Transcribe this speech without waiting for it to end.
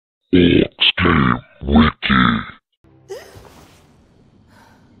Game Wiki.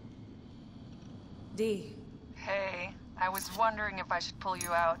 D. Hey, I was wondering if I should pull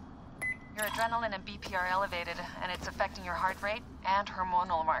you out. Your adrenaline and BP are elevated, and it's affecting your heart rate and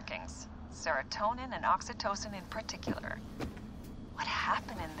hormonal markings. Serotonin and oxytocin in particular. What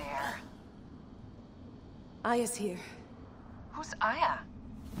happened in there? Aya's here. Who's Aya?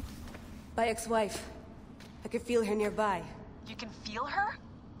 My ex-wife. I could feel her nearby. You can feel her?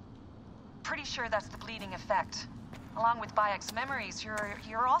 Pretty sure that's the bleeding effect. Along with Bayek's memories,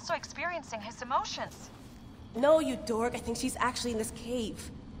 you're also experiencing his emotions. No, you dork. I think she's actually in this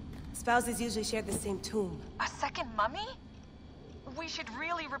cave. Spouses usually share the same tomb. A second mummy? We should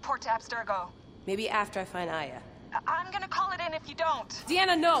really report to Abstergo. Maybe after I find Aya. I'm gonna call it in if you don't.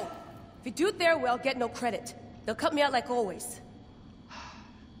 Deanna, no! If you do it there, well, get no credit. They'll cut me out like always.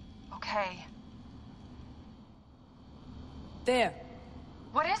 Okay. There.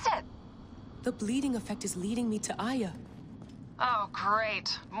 What is it? The bleeding effect is leading me to Aya. Oh,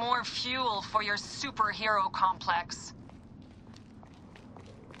 great. More fuel for your superhero complex.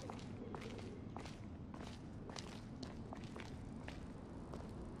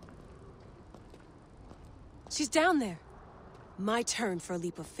 She's down there. My turn for a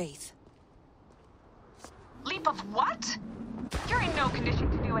leap of faith. Leap of what? You're in no condition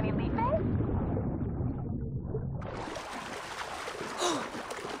to do any leaping.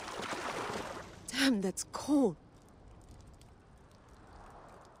 Damn, that's cold.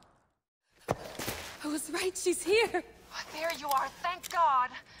 I was right, she's here. There you are, thank God.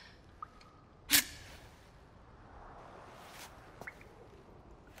 I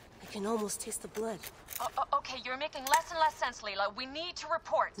can almost taste the blood. Okay, you're making less and less sense, Layla. We need to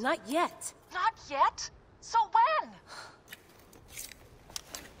report. Not yet. Not yet? So when?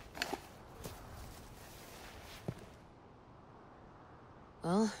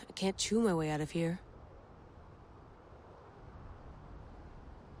 Well, I can't chew my way out of here.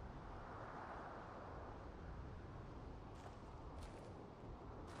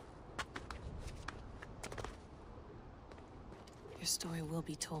 Your story will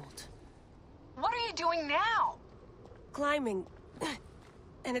be told. What are you doing now? Climbing.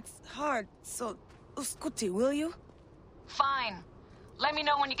 And it's hard, so... Scuti, will you? Fine. Let me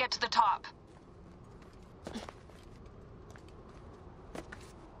know when you get to the top.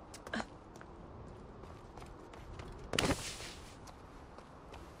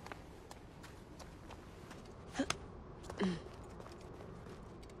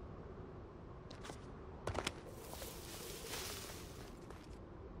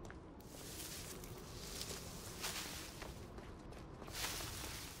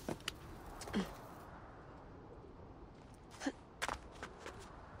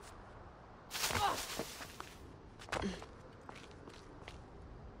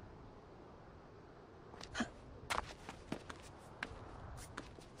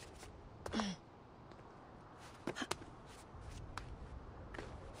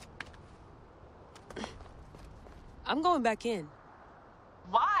 I'm going back in.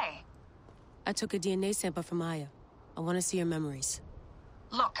 Why? I took a DNA sample from Aya. I want to see her memories.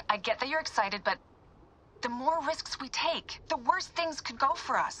 Look, I get that you're excited, but the more risks we take, the worse things could go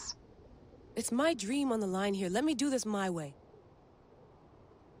for us. It's my dream on the line here. Let me do this my way.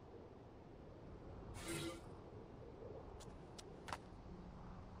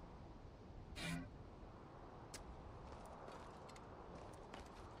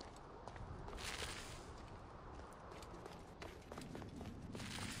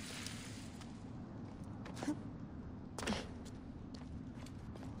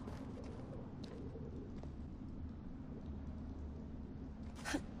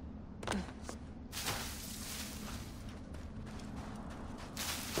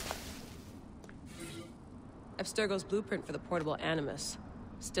 Abstergo's blueprint for the portable Animus.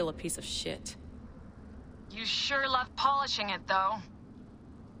 Still a piece of shit. You sure love polishing it, though.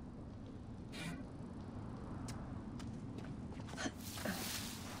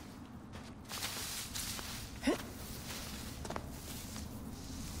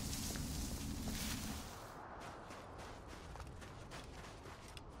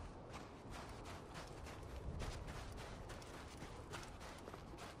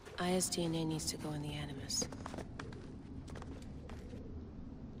 Aya's DNA needs to go in the Animus.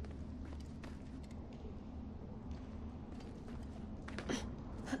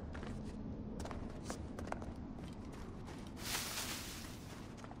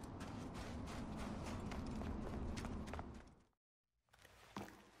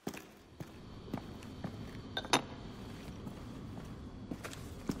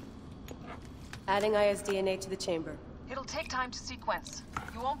 Adding Aya's DNA to the chamber. It'll It'll take time to sequence.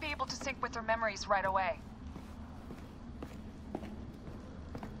 You won't be able to sync with her memories right away.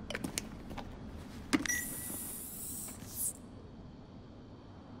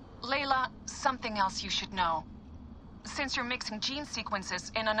 Layla, something else you should know. Since you're mixing gene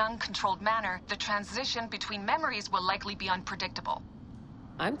sequences in an uncontrolled manner, the transition between memories will likely be unpredictable.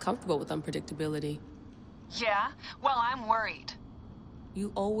 I'm comfortable with unpredictability. Yeah? Well, I'm worried.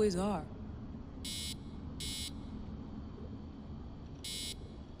 You always are.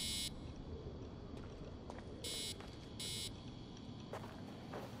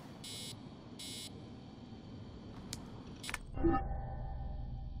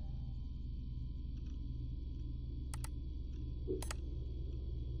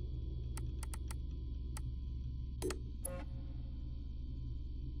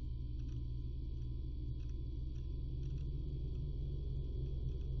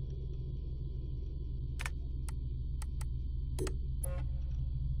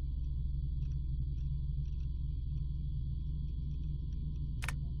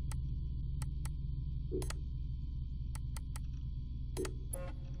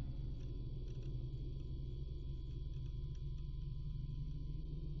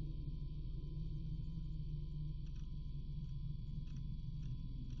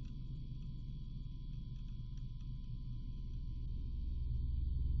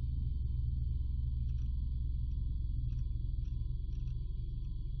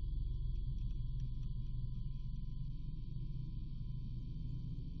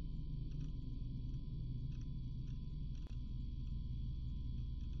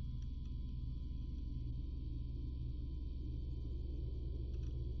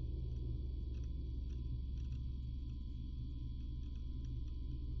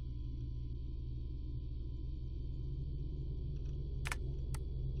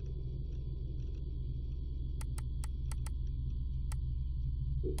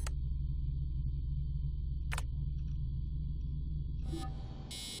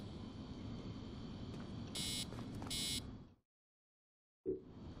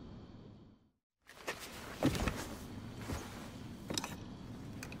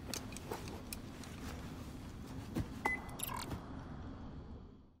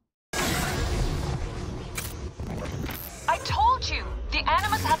 I told you! The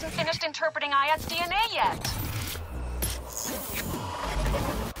Animus hasn't finished interpreting IS DNA yet!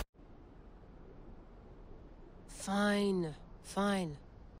 Fine, fine.